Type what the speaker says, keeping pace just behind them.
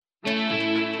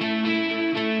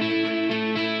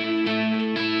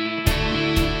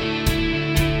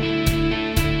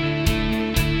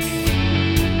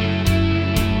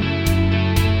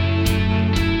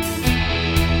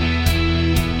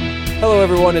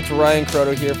everyone, it's Ryan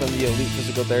Croto here from the Elite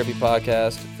Physical Therapy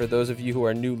Podcast. For those of you who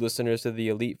are new listeners to the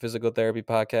Elite Physical Therapy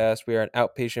Podcast, we are an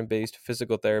outpatient-based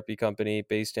physical therapy company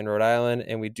based in Rhode Island,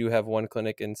 and we do have one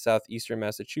clinic in southeastern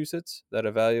Massachusetts that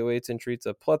evaluates and treats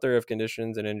a plethora of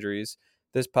conditions and injuries.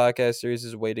 This podcast series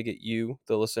is a way to get you,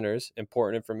 the listeners,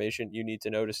 important information you need to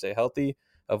know to stay healthy,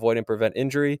 avoid and prevent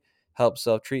injury, help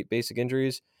self-treat basic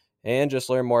injuries, and just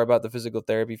learn more about the physical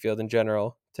therapy field in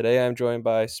general. Today, I'm joined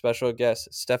by special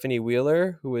guest Stephanie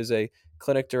Wheeler, who is a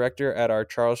clinic director at our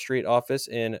Charles Street office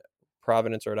in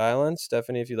Providence, Rhode Island.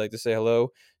 Stephanie, if you'd like to say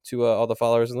hello to all the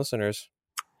followers and listeners.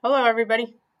 Hello,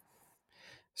 everybody.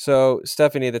 So,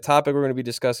 Stephanie, the topic we're going to be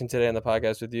discussing today on the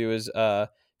podcast with you is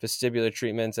vestibular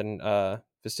treatments and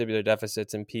vestibular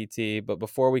deficits in PT. But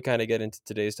before we kind of get into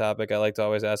today's topic, I like to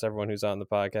always ask everyone who's on the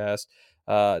podcast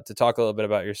to talk a little bit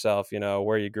about yourself,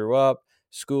 where you grew up,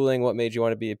 schooling, what made you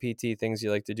want to be a PT, things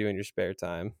you like to do in your spare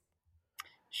time.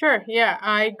 Sure. Yeah,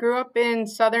 I grew up in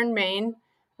southern Maine.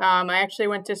 I actually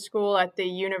went to school at the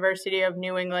University of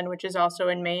New England, which is also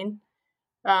in Maine.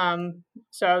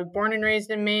 So I was born and raised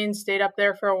in Maine, stayed up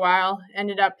there for a while,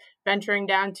 ended up venturing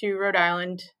down to Rhode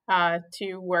Island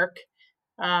to work.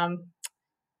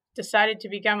 Decided to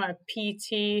become a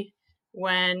PT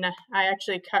when I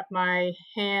actually cut my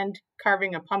hand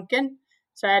carving a pumpkin.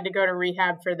 So I had to go to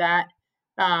rehab for that.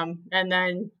 And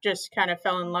then just kind of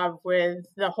fell in love with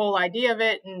the whole idea of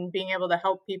it and being able to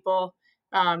help people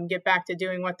get back to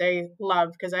doing what they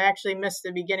love. Because I actually missed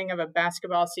the beginning of a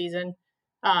basketball season.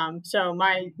 So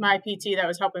my PT that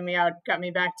was helping me out got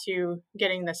me back to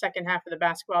getting the second half of the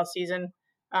basketball season.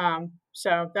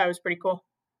 So that was pretty cool.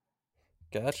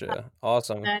 Gotcha.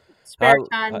 Awesome. And I, spare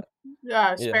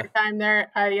time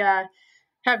there. I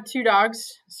have two dogs,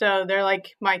 so they're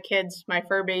like my kids, my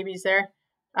fur babies there.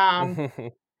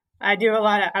 I do a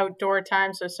lot of outdoor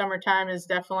time, so summertime is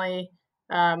definitely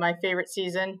my favorite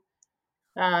season.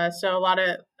 So a lot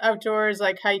of outdoors,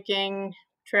 like hiking,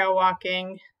 trail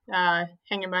walking,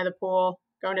 hanging by the pool,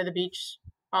 going to the beach,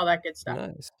 all that good stuff.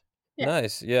 Nice. Yeah.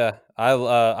 Nice. Yeah. I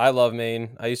love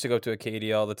Maine. I used to go to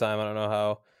Acadia all the time. I don't know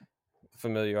how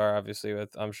familiar you are, obviously, with,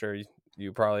 I'm sure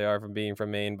you probably are from being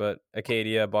from Maine, but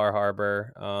Acadia, Bar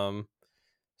Harbor,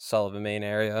 Sullivan, Maine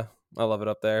area. I love it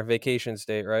up there. Vacation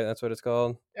state, right? That's what it's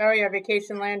called. Oh yeah,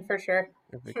 vacation land for sure.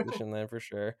 Vacation land for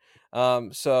sure.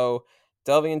 So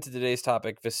delving into today's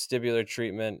topic, vestibular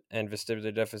treatment and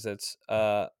vestibular deficits.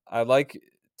 I'd like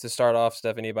to start off,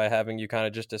 Stephanie, by having you kind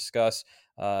of just discuss,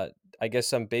 I guess,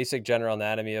 some basic general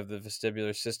anatomy of the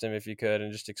vestibular system, if you could,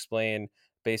 and just explain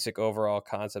basic overall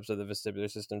concepts of the vestibular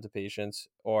system to patients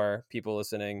or people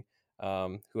listening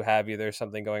who have either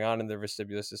something going on in their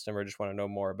vestibular system or just want to know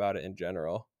more about it in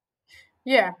general.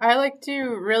 Yeah, I like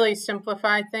to really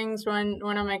simplify things when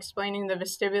I'm explaining the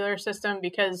vestibular system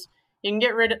because you can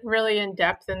get really in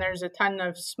depth and there's a ton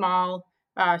of small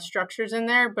structures in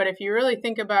there. But if you really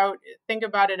think about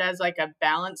it as like a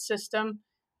balance system,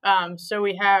 so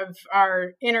we have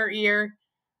our inner ear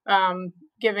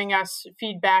giving us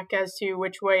feedback as to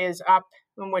which way is up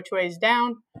and which way is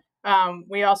down.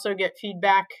 We also get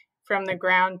feedback from the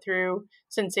ground through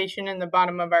sensation in the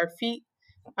bottom of our feet.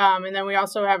 And then we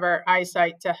also have our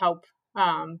eyesight to help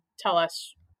tell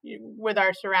us with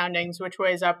our surroundings which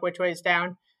way is up, which way is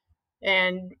down.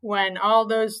 And when all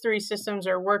those three systems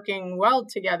are working well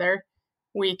together,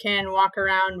 we can walk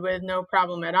around with no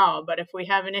problem at all. But if we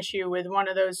have an issue with one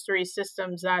of those three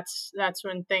systems, that's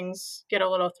when things get a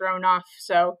little thrown off.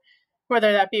 So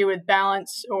whether that be with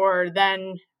balance or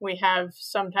then we have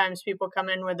sometimes people come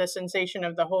in with a sensation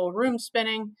of the whole room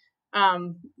spinning.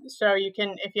 So you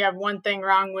can, if you have one thing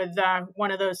wrong with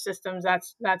one of those systems,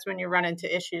 that's when you run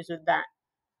into issues with that.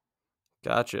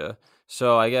 Gotcha.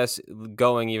 So I guess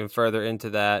going even further into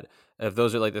that, if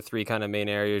those are like the three kind of main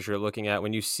areas you're looking at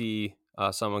when you see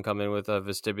someone come in with a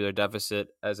vestibular deficit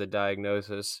as a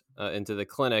diagnosis into the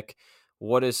clinic,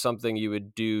 what is something you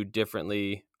would do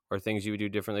differently or things you would do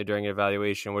differently during an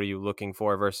evaluation? What are you looking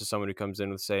for versus someone who comes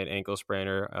in with, say, an ankle sprain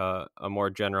or a more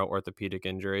general orthopedic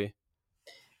injury?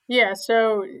 Yeah,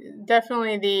 so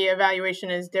definitely the evaluation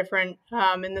is different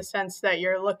in the sense that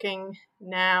you're looking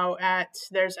now at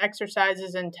there's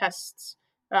exercises and tests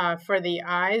for the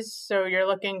eyes. So you're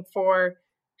looking for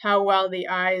how well the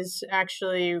eyes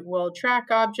actually will track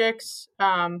objects,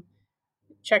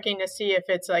 checking to see if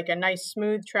it's like a nice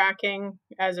smooth tracking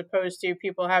as opposed to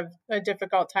people have a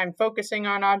difficult time focusing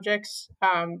on objects.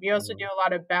 You also do a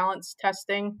lot of balance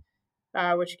testing,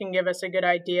 which can give us a good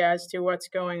idea as to what's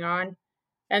going on.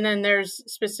 And then there's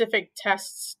specific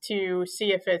tests to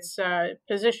see if it's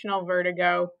positional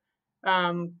vertigo,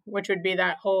 which would be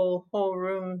that whole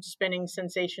room spinning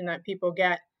sensation that people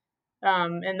get.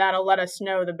 and that'll let us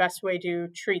know the best way to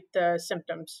treat the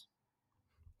symptoms.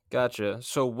 Gotcha.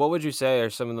 So what would you say are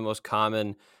some of the most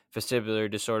common vestibular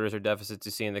disorders or deficits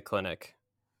you see in the clinic?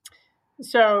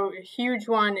 So a huge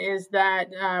one is that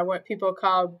what people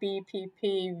call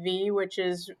BPPV, which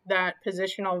is that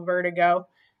positional vertigo.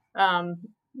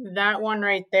 That one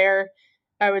right there,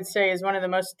 I would say, is one of the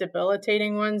most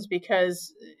debilitating ones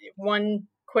because one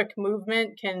quick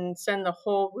movement can send the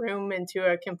whole room into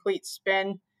a complete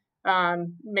spin,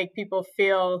 make people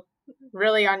feel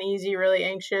really uneasy, really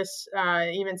anxious,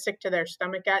 even sick to their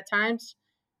stomach at times.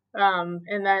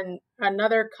 And then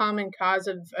another common cause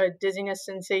of a dizziness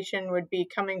sensation would be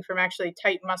coming from actually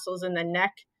tight muscles in the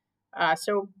neck.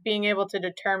 So being able to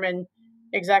determine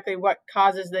exactly what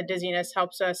causes the dizziness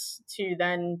helps us to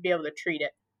then be able to treat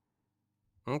it.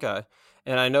 Okay.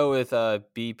 And I know with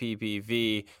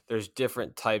BPPV, there's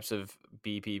different types of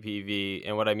BPPV.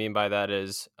 And what I mean by that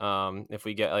is if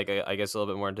we get, like, I guess, a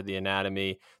little bit more into the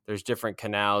anatomy, there's different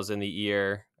canals in the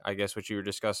ear, I guess, what you were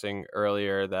discussing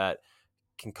earlier, that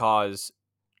can cause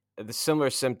the similar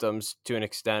symptoms to an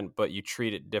extent, but you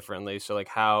treat it differently. So, like,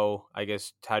 how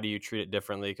do you treat it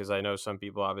differently? Because I know some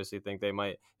people obviously think they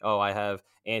might, oh, I have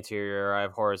anterior, or I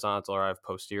have horizontal, or I have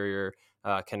posterior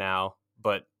canal,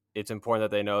 but it's important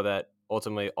that they know that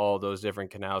ultimately all those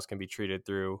different canals can be treated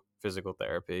through physical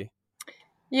therapy.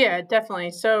 Yeah,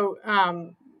 definitely. So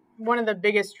one of the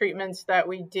biggest treatments that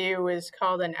we do is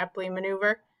called an Epley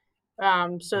maneuver.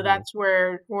 So Hmm. that's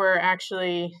where we're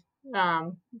actually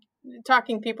um,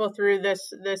 talking people through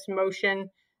this motion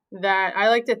that I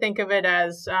like to think of it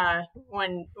as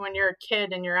when you're a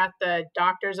kid and you're at the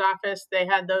doctor's office, they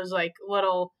had those like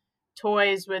little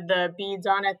toys with the beads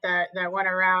on it that went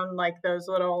around like those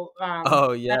little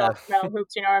Oh, yeah. metal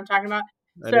hoops. You know what I'm talking about?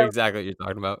 I know So exactly what you're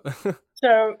talking about.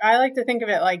 so I like to think of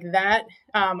it like that.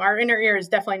 Our inner ear is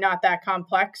definitely not that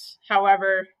complex.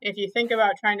 However, if you think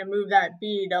about trying to move that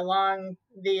bead along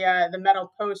the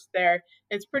metal post there,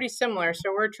 it's pretty similar.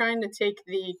 So we're trying to take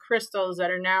the crystals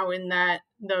that are now in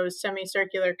those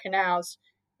semicircular canals,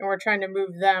 and we're trying to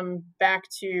move them back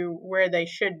to where they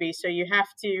should be. So you have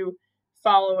to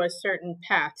follow a certain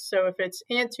path. So if it's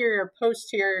anterior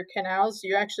posterior canals,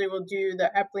 you actually will do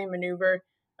the Epley maneuver.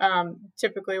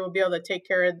 Typically, we'll be able to take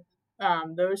care of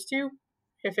those two.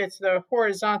 If it's the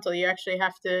horizontal, you actually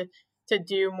have to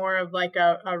do more of like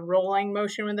a rolling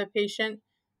motion with the patient.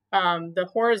 The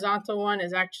horizontal one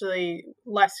is actually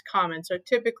less common. So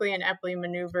typically an Epley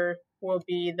maneuver will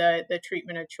be the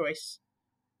treatment of choice.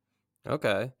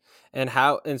 Okay.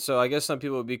 And so I guess some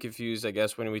people would be confused, I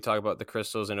guess, when we talk about the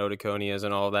crystals and odiconias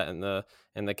and all that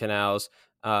in the canals.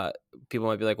 Uh People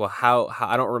might be like, "Well, how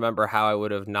I don't remember how I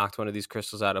would have knocked one of these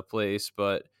crystals out of place,"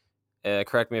 but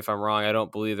correct me if I'm wrong, I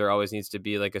don't believe there always needs to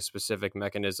be like a specific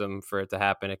mechanism for it to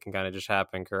happen. It can kind of just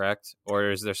happen, correct?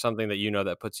 Or is there something that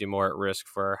that puts you more at risk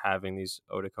for having these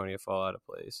otoconia fall out of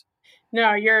place?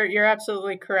 No, you're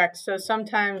absolutely correct. So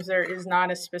sometimes there is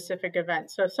not a specific event.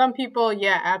 So some people,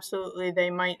 yeah, absolutely, they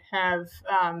might have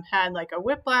had like a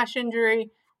whiplash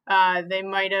injury. They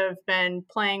might have been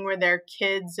playing with their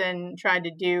kids and tried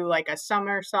to do like a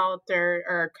somersault or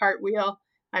a cartwheel.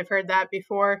 I've heard that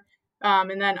before.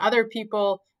 And then other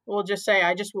people will just say,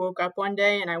 I just woke up one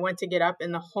day and I went to get up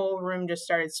and the whole room just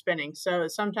started spinning. So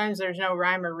sometimes there's no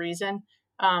rhyme or reason.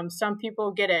 Some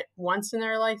people get it once in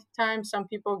their lifetime. Some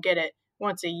people get it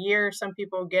once a year. Some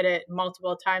people get it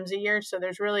multiple times a year. So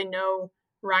there's really no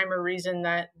rhyme or reason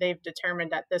that they've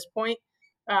determined at this point.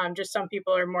 Just some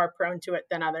people are more prone to it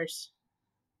than others.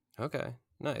 Okay,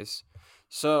 nice.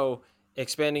 So,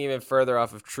 expanding even further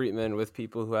off of treatment with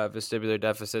people who have vestibular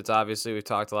deficits, obviously we've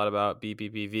talked a lot about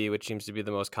BPPV, which seems to be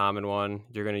the most common one.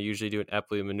 You're going to usually do an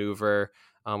Epley maneuver,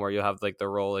 where you'll have like the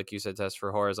roll, like you said, test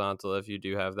for horizontal if you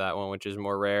do have that one, which is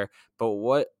more rare. But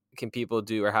what can people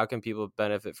do, or how can people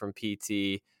benefit from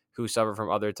PT who suffer from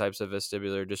other types of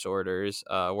vestibular disorders,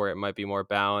 where it might be more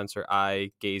balance or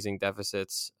eye gazing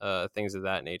deficits, things of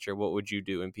that nature? What would you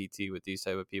do in PT with these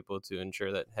type of people to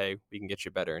ensure that, hey, we can get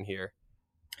you better in here?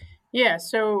 Yeah,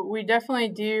 so we definitely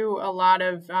do a lot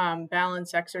of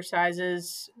balance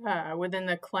exercises within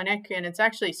the clinic, and it's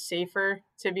actually safer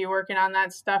to be working on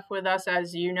that stuff with us,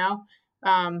 as you know,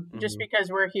 just Hmm. because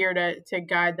we're here to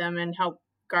guide them and help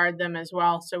guard them as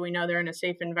well. So we know they're in a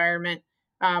safe environment.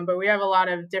 But we have a lot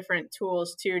of different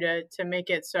tools too to make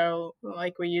it so,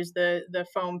 like we use the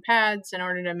foam pads in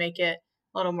order to make it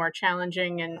a little more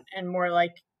challenging and more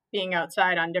like being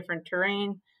outside on different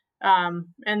terrain.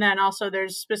 And then also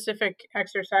there's specific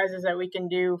exercises that we can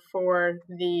do for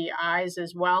the eyes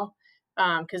as well.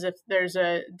 Because if there's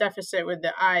a deficit with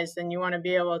the eyes, then you want to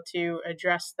be able to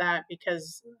address that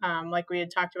because, like we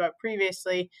had talked about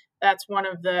previously, that's one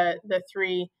of the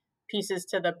three pieces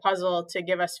to the puzzle to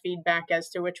give us feedback as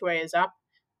to which way is up.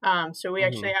 So we Hmm.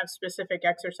 actually have specific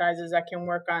exercises that can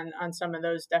work on some of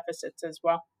those deficits as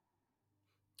well.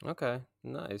 Okay,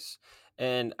 nice.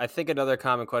 And I think another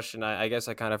common question, I guess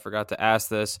I kind of forgot to ask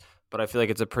this, but I feel like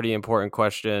it's a pretty important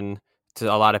question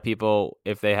to a lot of people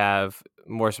if they have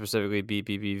more specifically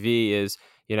BPPV is,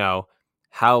 you know,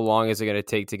 how long is it going to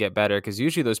take to get better? Because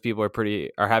usually those people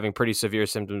are having pretty severe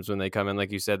symptoms when they come in.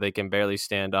 Like you said, they can barely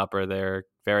stand up or they're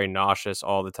very nauseous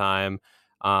all the time.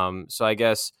 So I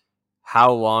guess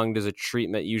how long does a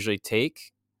treatment usually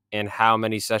take? And how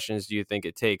many sessions do you think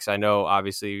it takes? I know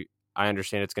obviously I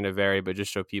understand it's going to vary, but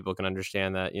just so people can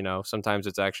understand that, sometimes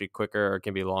it's actually quicker or it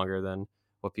can be longer than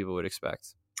what people would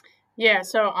expect. Yeah,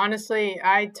 so honestly,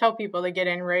 I tell people to get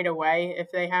in right away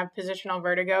if they have positional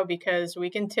vertigo because we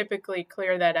can typically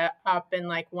clear that up in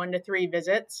like 1 to 3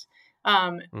 visits.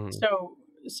 Hmm. So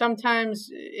sometimes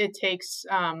it takes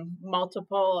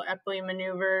multiple Epley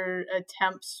maneuver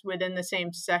attempts within the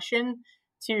same session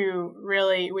to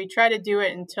really, we try to do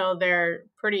it until they're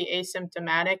pretty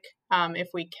asymptomatic, if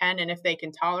we can and if they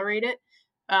can tolerate it.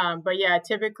 But yeah,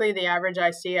 typically the average I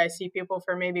see people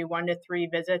for maybe 1 to 3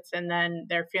 visits and then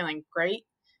they're feeling great.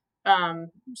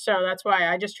 So that's why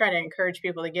I just try to encourage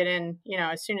people to get in,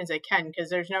 as soon as they can,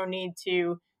 because there's no need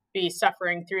to be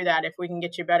suffering through that if we can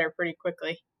get you better pretty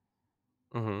quickly.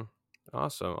 Hmm.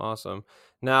 Awesome, awesome.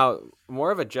 Now,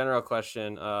 more of a general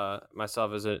question.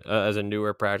 Myself as a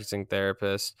newer practicing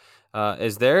therapist,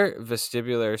 is there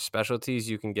vestibular specialties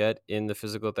you can get in the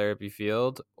physical therapy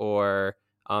field, or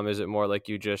is it more like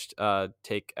you just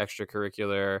take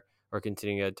extracurricular or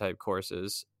continuing ed type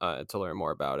courses to learn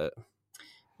more about it?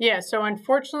 Yeah, so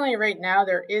unfortunately, right now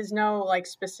there is no like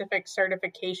specific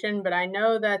certification, but I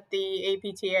know that the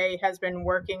APTA has been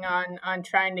working on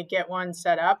trying to get one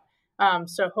set up.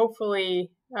 So hopefully,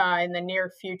 in the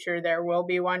near future, there will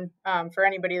be one for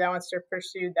anybody that wants to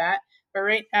pursue that. But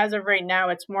right as of right now,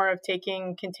 it's more of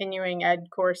taking continuing ed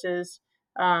courses,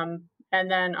 and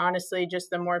then honestly, just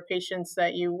the more patients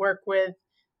that you work with,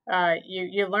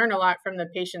 you learn a lot from the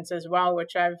patients as well,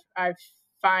 which I've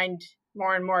find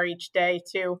more and more each day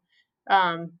too.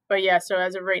 But yeah, so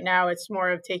as of right now, it's more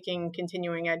of taking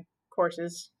continuing ed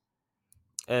courses.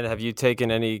 And have you taken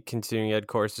any continuing ed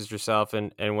courses yourself?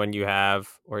 And when you have,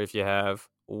 or if you have,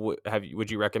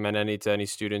 would you recommend any to any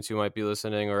students who might be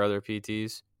listening or other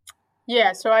PTs?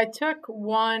 Yeah, so I took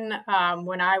one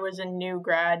when I was a new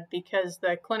grad because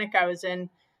the clinic I was in,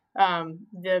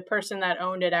 the person that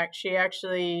owned it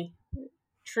actually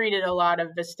treated a lot of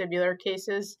vestibular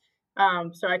cases.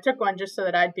 So I took one just so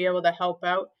that I'd be able to help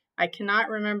out. I cannot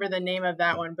remember the name of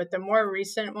that one, but the more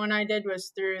recent one I did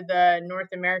was through the North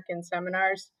American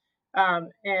seminars.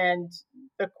 And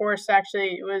the course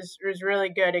actually was really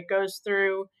good. It goes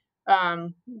through,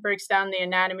 breaks down the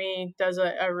anatomy, does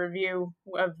a review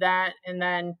of that, and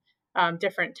then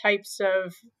different types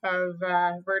of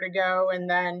vertigo, and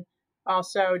then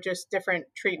also just different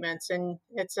treatments. And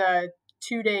it's a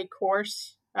 2 day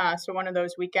course. So one of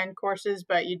those weekend courses,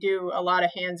 but you do a lot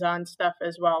of hands-on stuff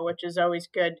as well, which is always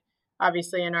good,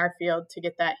 obviously in our field to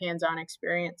get that hands-on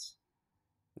experience.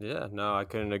 Yeah, no, I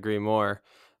couldn't agree more.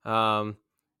 Um,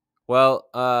 well,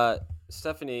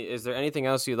 Stephanie, is there anything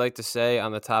else you'd like to say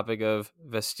on the topic of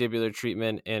vestibular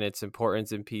treatment and its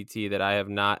importance in PT that I have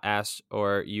not asked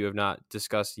or you have not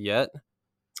discussed yet?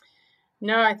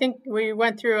 No, I think we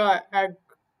went through a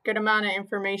good amount of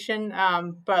information,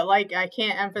 but like I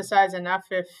can't emphasize enough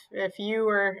if you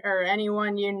or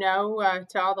anyone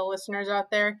to all the listeners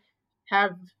out there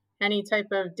have any type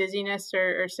of dizziness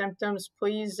or symptoms,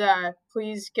 please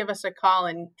give us a call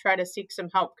and try to seek some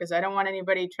help because I don't want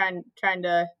anybody trying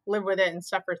to live with it and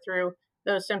suffer through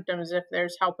those symptoms if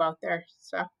there's help out there.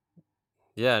 So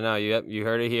Yeah, no, you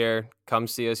heard it here. Come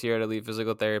see us here at Elite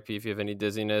Physical Therapy if you have any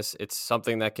dizziness. It's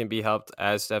something that can be helped,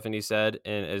 as Stephanie said,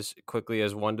 in as quickly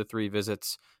as 1 to 3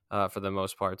 visits for the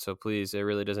most part. So please, it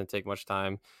really doesn't take much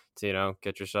time to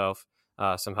get yourself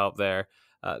some help there.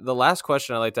 The last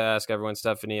question I like to ask everyone,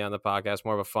 Stephanie, on the podcast,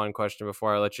 more of a fun question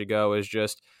before I let you go, is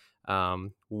just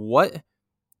what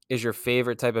is your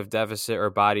favorite type of deficit or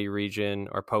body region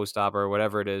or post-op or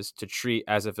whatever it is to treat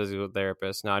as a physical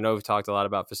therapist? Now, I know we've talked a lot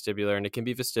about vestibular, and it can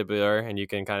be vestibular, and you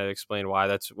can kind of explain why.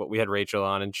 That's what we had Rachel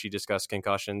on, and she discussed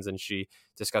concussions, and she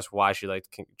discussed why she liked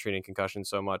treating concussions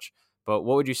so much. But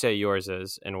what would you say yours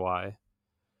is and why?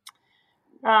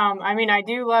 I mean, I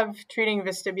do love treating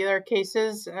vestibular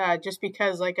cases, just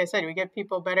because, like I said, we get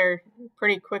people better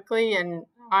pretty quickly, and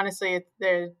honestly,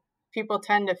 people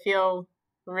tend to feel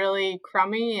really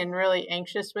crummy and really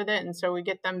anxious with it. And so we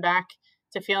get them back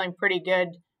to feeling pretty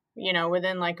good,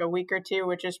 within like a week or two,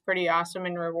 which is pretty awesome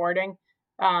and rewarding.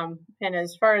 And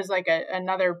as far as like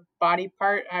another body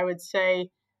part, I would say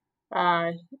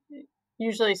uh,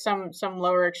 usually some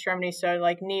lower extremity, so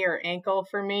like knee or ankle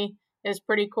for me is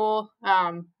pretty cool.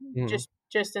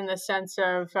 Just in the sense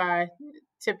of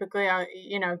typically,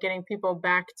 getting people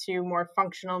back to more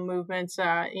functional movements.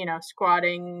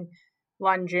 Squatting,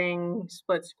 lunging,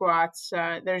 split squats.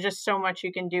 There's just so much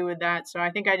you can do with that. So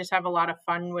I think I just have a lot of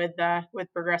fun with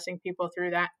progressing people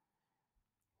through that.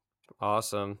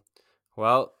 Awesome.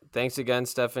 Well, thanks again,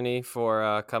 Stephanie,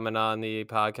 for coming on the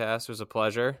podcast. It was a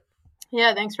pleasure.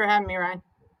 Yeah, thanks for having me, Ryan.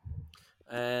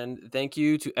 And thank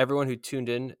you to everyone who tuned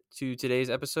in to today's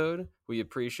episode. We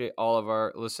appreciate all of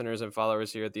our listeners and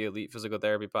followers here at the Elite Physical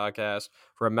Therapy Podcast.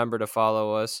 Remember to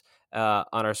follow us on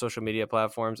our social media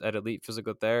platforms at Elite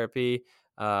Physical Therapy.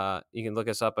 You can look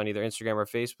us up on either Instagram or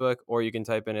Facebook, or you can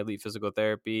type in Elite Physical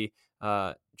Therapy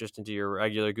just into your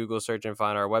regular Google search and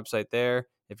find our website there.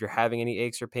 If you're having any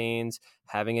aches or pains,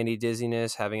 having any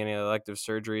dizziness, having any elective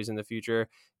surgeries in the future,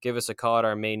 give us a call at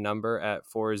our main number at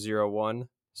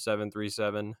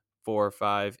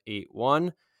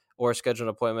 401-737-4581, or schedule an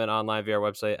appointment online via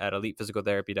our website at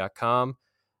elitephysicaltherapy.com.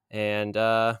 And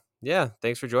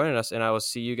thanks for joining us. And I will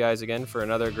see you guys again for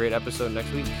another great episode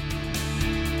next week.